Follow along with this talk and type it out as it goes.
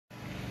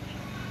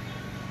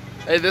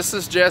Hey, this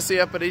is Jesse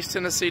up at East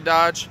Tennessee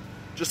Dodge.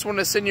 Just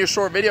wanted to send you a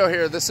short video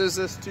here. This is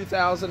this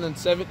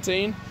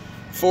 2017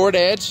 Ford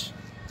Edge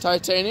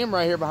Titanium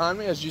right here behind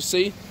me, as you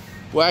see,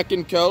 black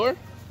in color.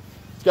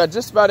 It's got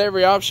just about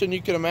every option you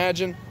can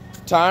imagine.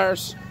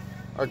 Tires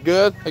are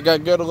good. They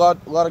got a lot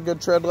of good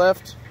tread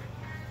left.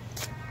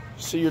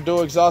 See your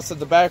dual exhaust at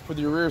the back with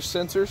your rear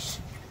sensors.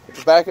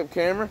 The backup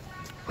camera.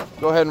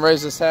 Go ahead and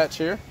raise this hatch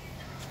here.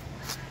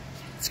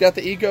 It's got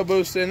the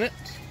EcoBoost in it.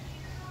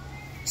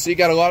 So you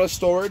got a lot of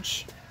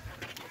storage.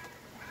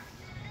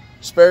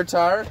 Spare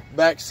tire,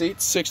 back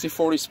seats,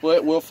 60-40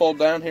 split, will fold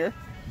down here.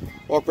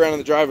 Walk around on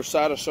the driver's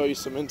side, I'll show you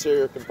some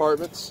interior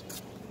compartments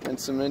and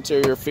some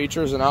interior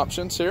features and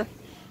options here.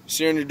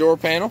 See on your door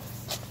panel,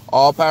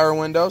 all power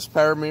windows,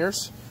 power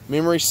mirrors,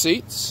 memory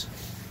seats.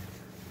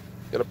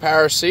 Got a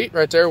power seat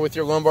right there with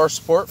your lumbar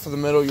support for the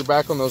middle of your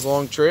back on those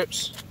long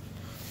trips.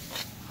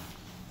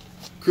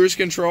 Cruise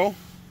control,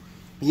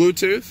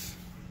 Bluetooth,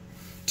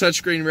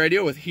 touchscreen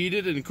radio with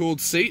heated and cooled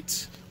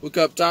seats. Look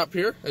up top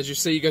here. As you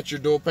see, you got your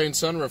dual pane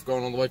sunroof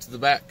going all the way to the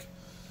back.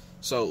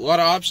 So a lot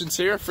of options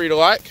here for you to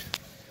like.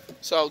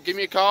 So give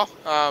me a call.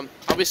 I'll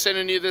be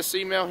sending you this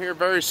email here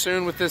very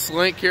soon with this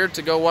link here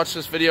to go watch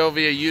this video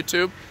via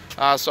YouTube.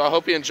 So I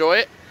hope you enjoy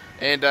it.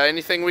 And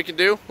anything we can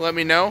do, let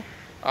me know.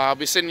 I'll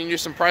be sending you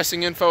some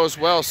pricing info as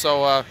well.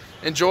 So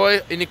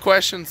enjoy. Any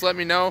questions, let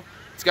me know.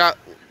 It's got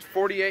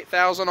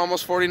 48,000,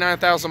 almost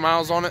 49,000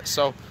 miles on it.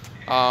 So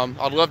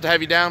I'd love to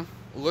have you down.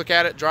 Look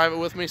at it, drive it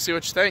with me, see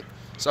what you think.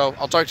 So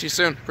I'll talk to you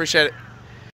soon. Appreciate it.